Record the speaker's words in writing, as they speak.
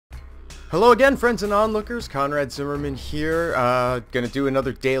Hello again, friends and onlookers. Conrad Zimmerman here. Gonna do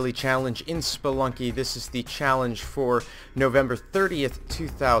another daily challenge in Spelunky. This is the challenge for November 30th,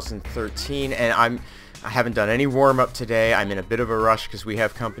 2013, and I haven't done any warm-up today. I'm in a bit of a rush because we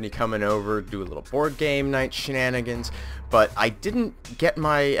have company coming over to do a little board game night shenanigans, but I didn't get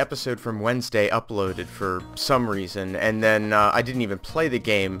my episode from Wednesday uploaded for some reason, and then I didn't even play the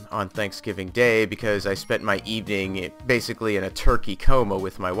game on Thanksgiving Day because I spent my evening basically in a turkey coma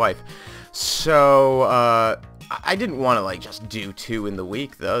with my wife. So, I didn't want to, just do 2 in the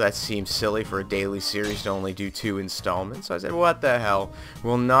week, though. That seems silly for a daily series to only do 2 installments. So I said, what the hell?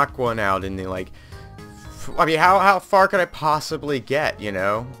 We'll knock one out in the, I mean, how far could I possibly get,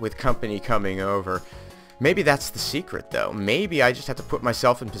 with company coming over? Maybe that's the secret, though. Maybe I just have to put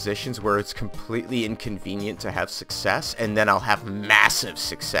myself in positions where it's completely inconvenient to have success, and then I'll have massive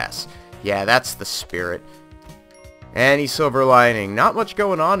success. Yeah, that's the spirit. Any silver lining. Not much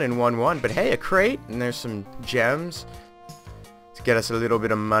going on in 1-1, but hey, a crate, and there's some gems to get us a little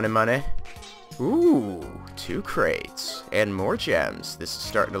bit of money. Ooh, 2 crates, and more gems. This is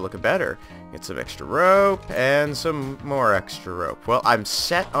starting to look better. Get some extra rope, and some more extra rope. Well, I'm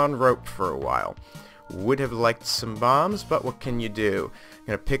set on rope for a while. Would have liked some bombs, but what can you do?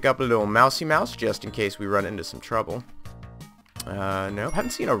 Gonna pick up a little mousy mouse, just in case we run into some trouble. No,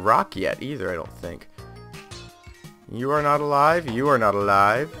 haven't seen a rock yet, either, I don't think. You are not alive. You are not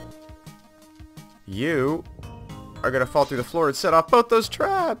alive. You are going to fall through the floor and set off both those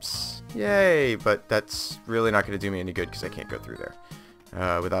traps. Yay. But that's really not going to do me any good because I can't go through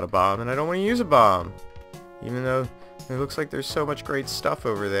there without a bomb. And I don't want to use a bomb. Even though it looks like there's so much great stuff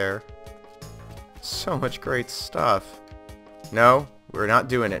over there. So much great stuff. No, we're not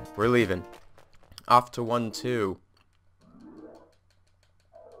doing it. We're leaving. Off to 1-2.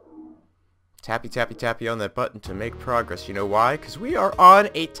 Tappy, tappy, tappy on that button to make progress. You know why? Because we are on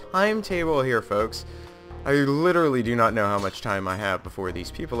a timetable here, folks. I literally do not know how much time I have before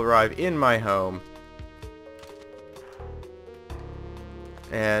these people arrive in my home.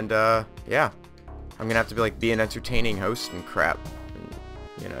 And, yeah. I'm gonna have to, be an entertaining host and crap.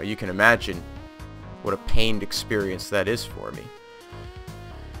 And, you can imagine what a pained experience that is for me.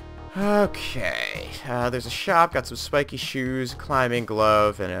 Okay, there's a shop, got some spiky shoes, climbing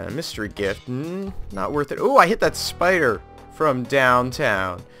glove, and a mystery gift. Not worth it. Oh, I hit that spider from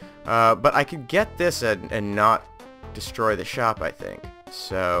downtown. But I could get this and not destroy the shop, I think.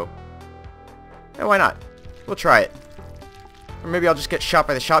 So, yeah, why not? We'll try it. Or maybe I'll just get shot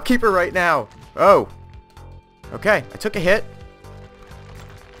by the shopkeeper right now. Oh. Okay, I took a hit.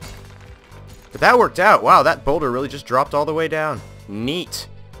 But that worked out. Wow, that boulder really just dropped all the way down. Neat.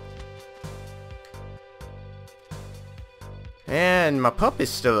 And my pup is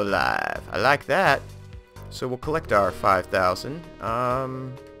still alive. I like that. So we'll collect our 5,000.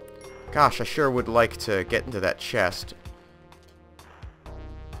 Gosh, I sure would like to get into that chest.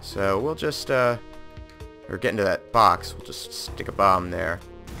 So we'll just, or get into that box. We'll just stick a bomb there.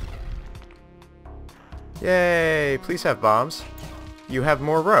 Yay! Please have bombs. You have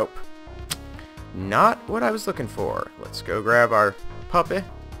more rope. Not what I was looking for. Let's go grab our puppy.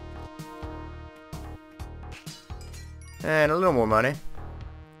 And a little more money.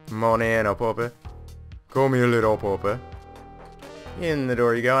 Money and a puppy. Call me a little puppy. In the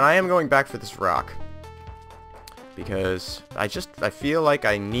door you go. And I am going back for this rock. Because I feel like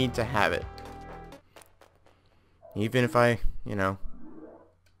I need to have it. Even if I,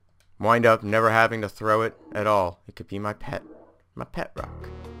 wind up never having to throw it at all. It could be my pet. My pet rock.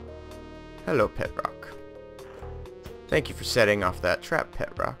 Hello, pet rock. Thank you for setting off that trap,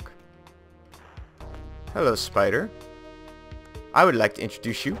 pet rock. Hello, spider. I would like to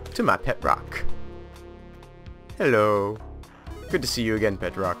introduce you to my pet rock. Hello. Good to see you again,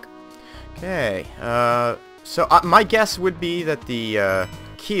 pet rock. Okay, so my guess would be that the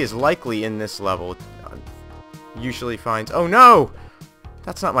key is likely in this level. Usually finds... Oh no!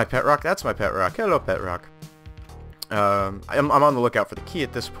 That's not my pet rock, that's my pet rock. Hello, pet rock. I'm on the lookout for the key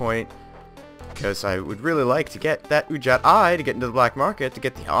at this point, because I would really like to get that Ujat Eye to get into the black market, to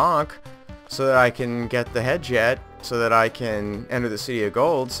get the Ankh, so that I can get the head jet, so that I can enter the City of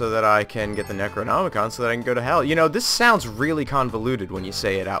Gold, so that I can get the Necronomicon, so that I can go to hell. This sounds really convoluted when you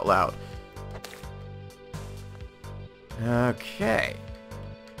say it out loud. Okay.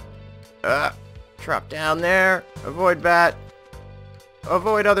 Drop down there. Avoid bat.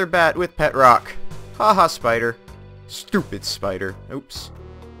 Avoid other bat with pet rock. Haha, spider. Stupid spider. Oops.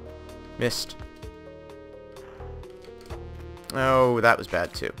 Missed. Oh, that was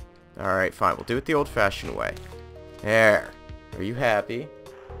bad too. Alright, fine. We'll do it the old-fashioned way. There. Are you happy?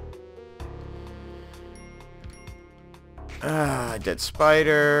 Dead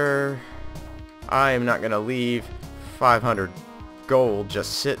spider. I am not gonna leave 500 gold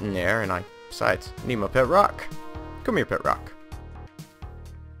just sitting there, and besides, need my pet rock. Come here, pet rock.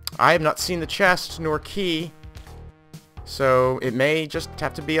 I have not seen the chest nor key, so it may just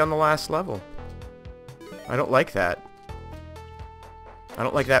have to be on the last level. I don't like that. I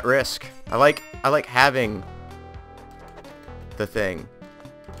don't like that risk. I like having the thing.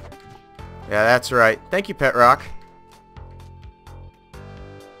 Yeah, that's right. Thank you, pet rock.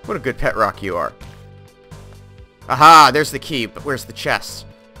 What a good pet rock you are. Aha! There's the key, but where's the chest?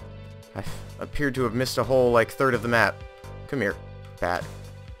 I appeared to have missed a whole, like, third of the map. Come here, bat.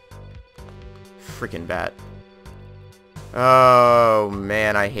 Freaking bat. Oh,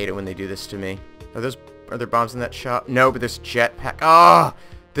 man, I hate it when they do this to me. Are there bombs in that shop? No, but there's jetpack. Ah! Oh,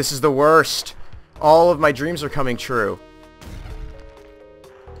 this is the worst. All of my dreams are coming true.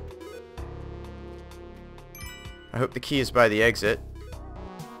 I hope the key is by the exit.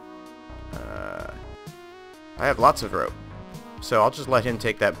 I have lots of rope, so I'll just let him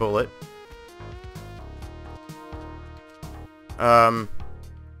take that bullet.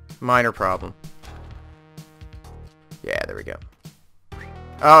 Minor problem. Yeah, there we go.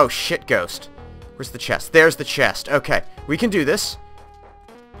 Oh, shit, ghost. Where's the chest? There's the chest. Okay, we can do this.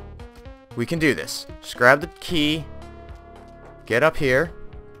 We can do this. Just grab the key. Get up here.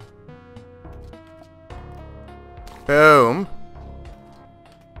 Boom.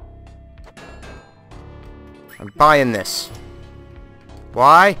 I'm buying this.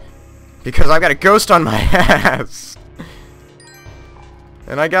 Why? Because I've got a ghost on my ass.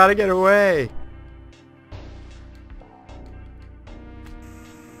 And I gotta get away.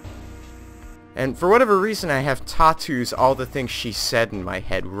 And for whatever reason, I have tattoos all the things she said in my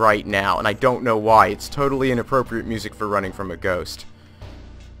head right now, and I don't know why. It's totally inappropriate music for running from a ghost.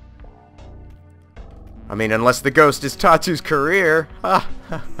 I mean, unless the ghost is Tatsu's career.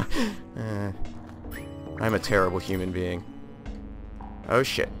 I'm a terrible human being. Oh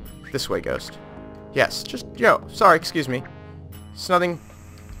shit. This way, ghost. Yes, just, yo, sorry, excuse me. It's nothing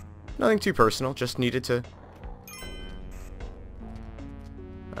too personal, just needed to...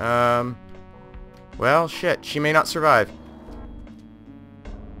 Well, shit, she may not survive.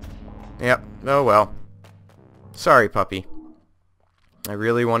 Yep, oh well. Sorry, puppy. I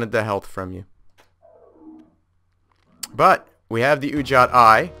really wanted the health from you. But, we have the Ujat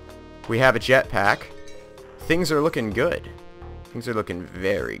Eye. We have a jetpack. Things are looking good. Things are looking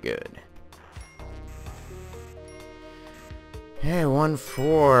very good. Hey,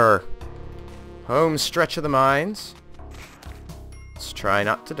 1-4. Home stretch of the mines. Let's try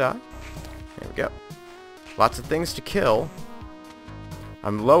not to die. There we go. Lots of things to kill.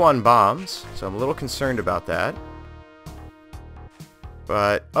 I'm low on bombs, so I'm a little concerned about that.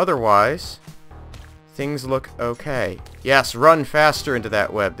 But otherwise, things look okay. Yes, run faster into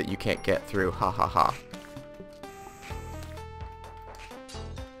that web that you can't get through. Ha ha ha.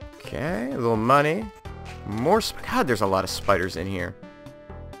 Okay, a little money. More God, there's a lot of spiders in here.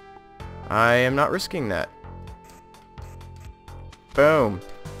 I am not risking that. Boom.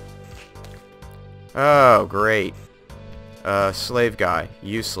 Oh, great. Slave guy.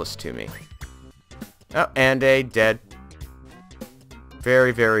 Useless to me. Oh, and a dead.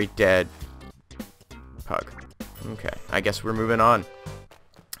 Very, very dead pug. Okay, I guess we're moving on.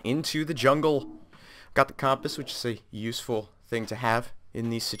 Into the jungle. Got the compass, which is a useful thing to have in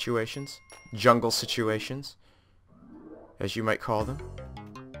these situations. Jungle situations, as you might call them.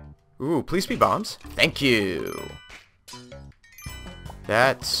 Ooh, please be bombs. Thank you.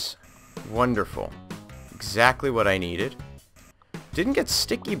 That's wonderful. Exactly what I needed. Didn't get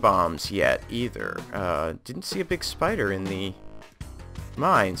sticky bombs yet, either. Didn't see a big spider in the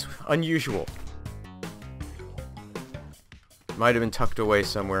mines. Unusual. Might have been tucked away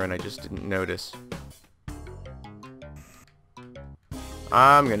somewhere and I just didn't notice.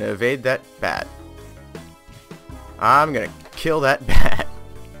 I'm gonna evade that bat. I'm gonna kill that bat.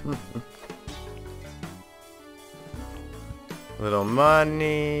 Little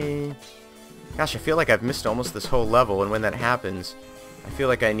money. Gosh, I feel like I've missed almost this whole level, and when that happens, I feel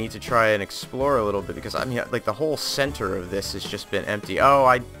like I need to try and explore a little bit, because I mean, like, the whole center of this has just been empty. Oh,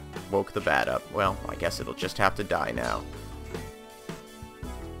 I woke the bat up. Well, I guess it'll just have to die now.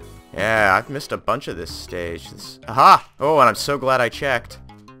 Yeah, I've missed a bunch of this stage. Aha! Oh, and I'm so glad I checked.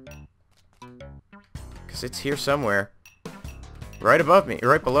 Because it's here somewhere. Right above me.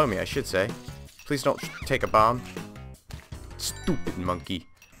 Right below me, I should say. Please don't take a bomb. Stupid monkey.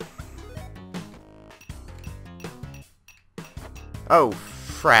 Oh,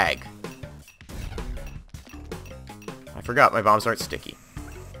 frag. I forgot my bombs aren't sticky.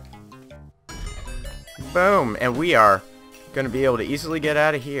 Boom! And we are going to be able to easily get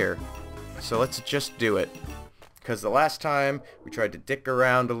out of here. So let's just do it. Because the last time, we tried to dick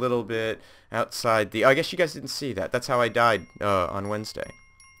around a little bit outside the... I guess you guys didn't see that. That's how I died on Wednesday.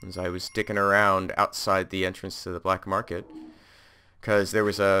 As I was dicking around outside the entrance to the black market. Because there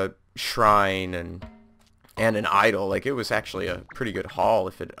was a shrine and an idol. Like, it was actually a pretty good haul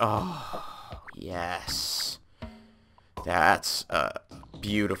if it... Oh, yes. That's a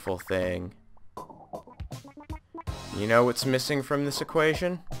beautiful thing. You know what's missing from this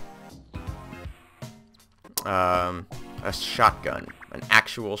equation? A shotgun. An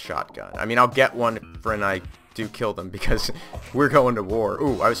actual shotgun. I mean, I'll get one when I do kill them, because we're going to war.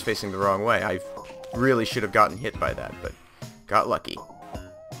 Ooh, I was facing the wrong way. I really should have gotten hit by that, but got lucky.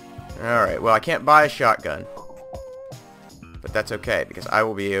 Alright, well, I can't buy a shotgun. But that's okay, because I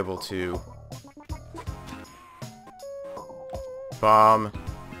will be able to bomb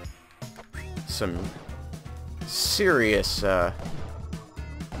some serious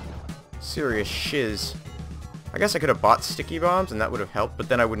shiz. I guess I could have bought sticky bombs and that would have helped, but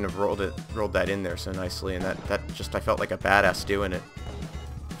then I wouldn't have rolled that in there so nicely, and that just, I felt like a badass doing it.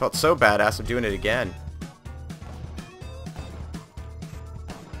 I felt so badass I'm doing it again.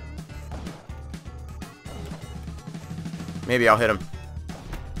 Maybe I'll hit him.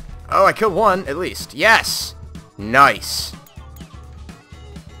 Oh, I killed one at least. Yes! Nice.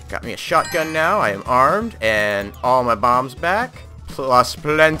 Got me a shotgun now. I am armed and all my bombs back. Plus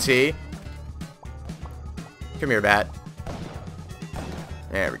plenty. Come here, bat.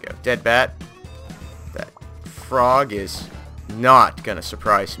 There we go. Dead bat. That frog is not gonna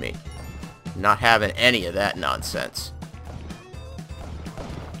surprise me. Not having any of that nonsense.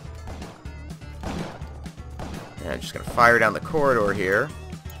 And I'm just gonna fire down the corridor here.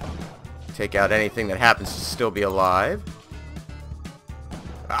 Take out anything that happens to still be alive.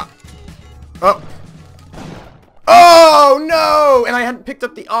 Ah. Oh! Oh, no! And I hadn't picked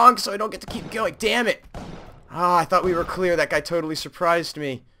up the Onk, so I don't get to keep going. Damn it! Ah, I thought we were clear. That guy totally surprised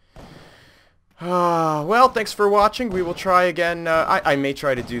me. Well, thanks for watching. We will try again. I may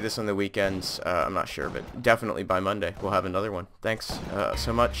try to do this on the weekends. I'm not sure, but definitely by Monday we'll have another one. Thanks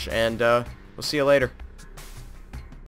so much, and we'll see you later.